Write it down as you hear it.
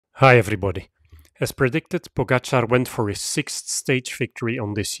Hi everybody. As predicted, Pogačar went for his sixth stage victory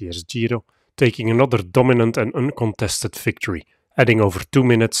on this year's Giro, taking another dominant and uncontested victory, adding over 2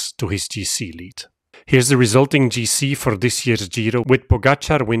 minutes to his GC lead. Here's the resulting GC for this year's Giro, with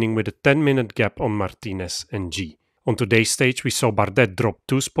Pogačar winning with a 10-minute gap on Martinez and G. On today's stage we saw Bardet drop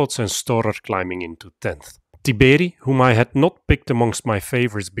 2 spots and Storer climbing into 10th. Tiberi, whom I had not picked amongst my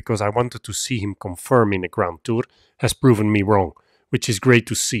favourites because I wanted to see him confirm in a Grand Tour, has proven me wrong, which is great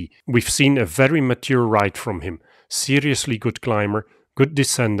to see. We've seen a very mature ride from him, seriously good climber, good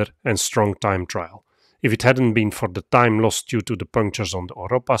descender and strong time trial. If it hadn't been for the time lost due to the punctures on the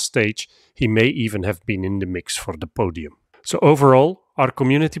Europa stage, he may even have been in the mix for the podium. So overall, our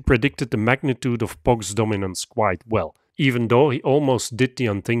community predicted the magnitude of Pog's dominance quite well, even though he almost did the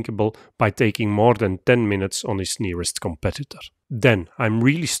unthinkable by taking more than 10 minutes on his nearest competitor. Then, I'm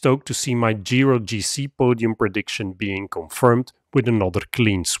really stoked to see my Giro GC podium prediction being confirmed with another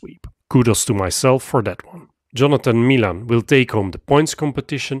clean sweep. Kudos to myself for that one. Jonathan Milan will take home the points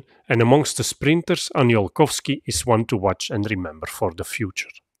competition, and amongst the sprinters, Aniolkowski is one to watch and remember for the future.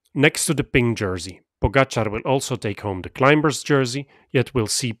 Next to the pink jersey, Pogačar will also take home the climber's jersey, yet we'll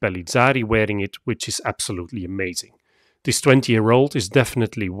see Pellizzari wearing it, which is absolutely amazing. This 20-year-old is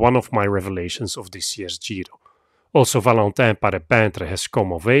definitely one of my revelations of this year's Giro. Also, Valentin Parepintre has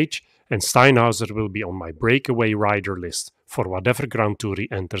come of age, and Steinhauser will be on my breakaway rider list for whatever Grand Tour he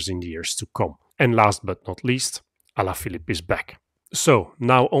enters in the years to come. And last but not least, Alaphilippe is back. So,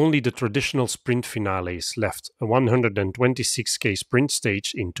 now only the traditional sprint finale is left, a 126k sprint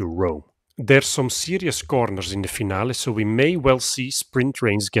stage into Rome. There's some serious corners in the finale, so we may well see sprint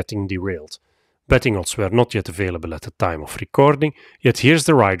rains getting derailed. Betting odds were not yet available at the time of recording, yet here's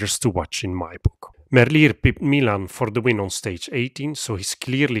the riders to watch in my book. Merlier pipped Milan for the win on stage 18, so he's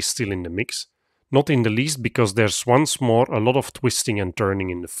clearly still in the mix. Not in the least because there's once more a lot of twisting and turning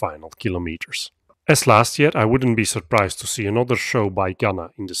in the final kilometers. As last year, I wouldn't be surprised to see another show by Ganna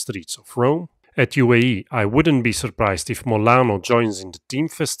in the streets of Rome. At UAE, I wouldn't be surprised if Molano joins in the team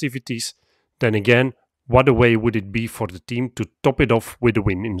festivities. Then again, what a way would it be for the team to top it off with a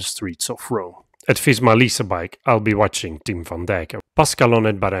win in the streets of Rome. At Visma Leasebike, I'll be watching Tim van Dijk. Pascalon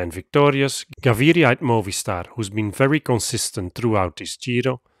at Bahrain victorious, Gaviria at Movistar, who's been very consistent throughout this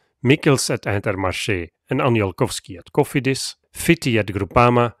Giro, Mikkels at Intermarché and Aniolkowski at Cofidis, Fitti at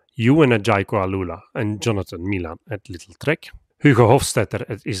Groupama, Ewan at Jaiko Alula and Jonathan Milan at Little Trek, Hugo Hofstetter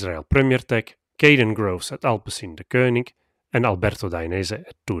at Israel Premier Tech, Caden Groves at Alpecin de Koning and Alberto Dainese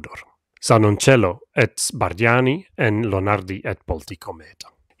at Tudor. Zanoncello at Bardiani and Lonardi at Polticometa.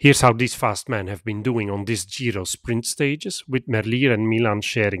 Here's how these fast men have been doing on this Giro sprint stages, with Merlier and Milan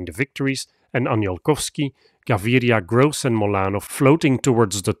sharing the victories and Aniolkowski, Gaviria, Groves and Molano floating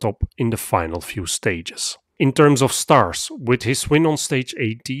towards the top in the final few stages. In terms of stars, with his win on stage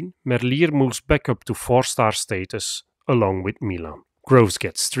 18, Merlier moves back up to 4-star status along with Milan. Groves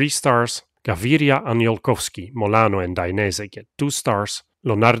gets 3 stars, Gaviria, Aniolkowski, Molano and Dainese get 2 stars,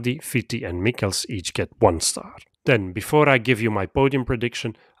 Lonardi, Fitti and Mikkels each get 1 star. Then, before I give you my podium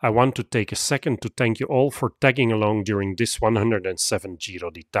prediction, I want to take a second to thank you all for tagging along during this 107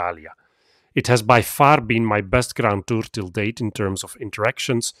 Giro d'Italia. It has by far been my best Grand Tour till date in terms of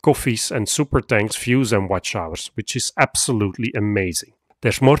interactions, coffees and super thanks, views and watch hours, which is absolutely amazing.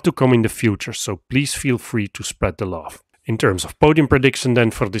 There's more to come in the future, so please feel free to spread the love. In terms of podium prediction then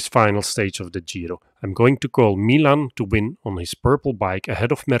for this final stage of the Giro, I'm going to call Milan to win on his purple bike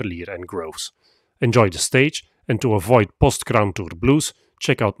ahead of Merlier and Groves. Enjoy the stage, and to avoid post-Grand Tour blues,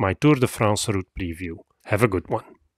 check out my Tour de France route preview. Have a good one.